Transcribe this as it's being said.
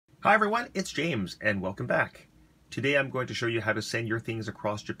Hi everyone, it's James and welcome back. Today I'm going to show you how to send your things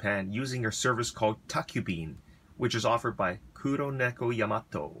across Japan using a service called Takubin, which is offered by Kuroneko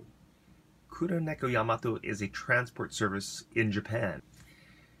Yamato. Kuroneko Yamato is a transport service in Japan.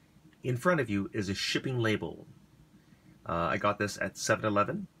 In front of you is a shipping label. I got this at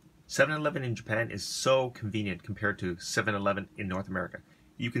 7-Eleven. 7-Eleven in Japan is so convenient compared to 7-Eleven in North America.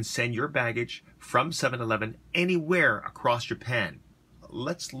 You can send your baggage from 7-Eleven anywhere across Japan.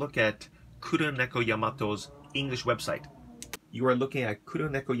 Let's look at Kuroneko Yamato's English website. You are looking at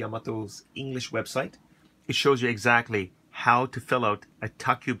Kuroneko Yamato's English website. It shows you exactly how to fill out a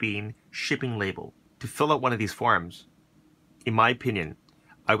Takubin shipping label. To fill out one of these forms, in my opinion,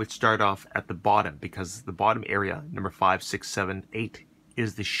 I would start off at the bottom because the bottom area, number 5, 6, 7, 8,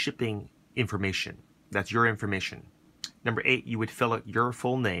 is the shipping information. That's your information. Number 8, you would fill out your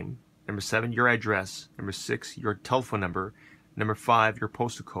full name. Number 7, your address. Number 6, your telephone number. Number 5, your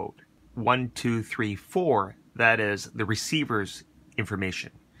postal code. 1, 2, 3, 4, that is the receiver's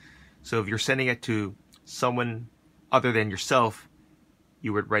information. So if you're sending it to someone other than yourself,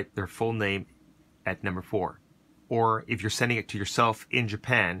 you would write their full name at number 4. Or if you're sending it to yourself in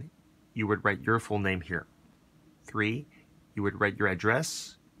Japan, you would write your full name here. 3, you would write your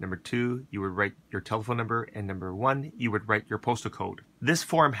address. Number 2, you would write your telephone number. And number 1, you would write your postal code. This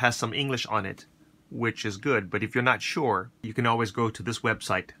form has some English on it, which is good, but if you're not sure, you can always go to this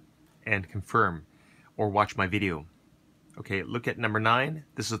website and confirm or watch my video. Okay, look at number 9.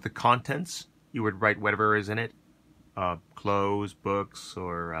 This is the contents. You would write whatever is in it, clothes, books,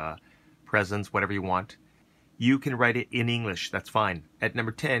 or presents, whatever you want. You can write it in English, that's fine. At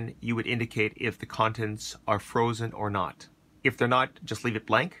number 10, you would indicate if the contents are frozen or not. If they're not, just leave it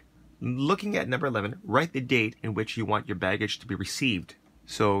blank. Looking at number 11, write the date in which you want your baggage to be received.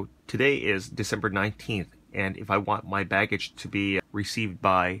 So today is December 19th, and if I want my baggage to be received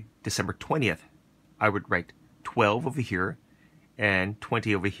by December 20th, I would write 12 over here and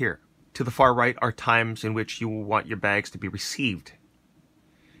 20 over here. To the far right are times in which you want your bags to be received.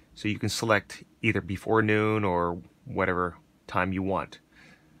 So you can select either before noon or whatever time you want.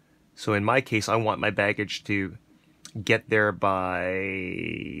 So in my case, I want my baggage to get there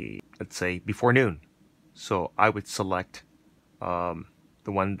by, let's say, before noon. So I would select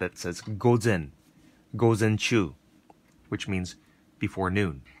the one that says Gozen Chu, which means before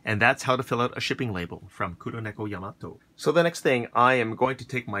noon. And that's how to fill out a shipping label from Kuroneko Yamato. So the next thing, I am going to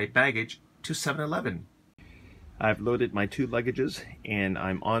take my baggage to 7-Eleven. I've loaded my 2 luggages and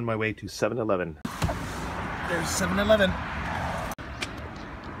I'm on my way to 7-Eleven. There's 7-Eleven.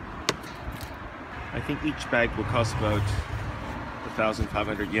 I think each bag will cost about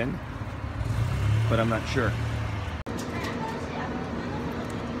 1,500 yen, but I'm not sure.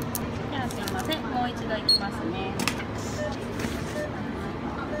 もう一度行きますね。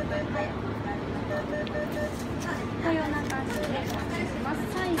このような感じでお願いします。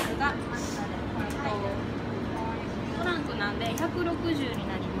サイズがトランクなんで160に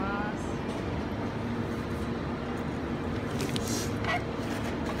なります。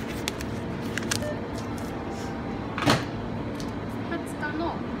20日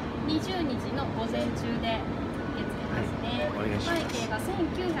の20日の午前中で。会計が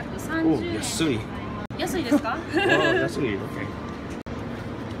1930円。安い。安いですか？安い。OK。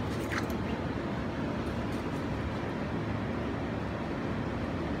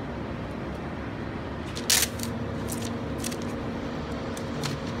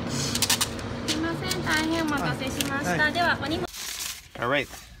すみません、大変お待たせしました。ではお荷物。All right.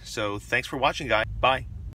 So thanks for watching, guys. Bye.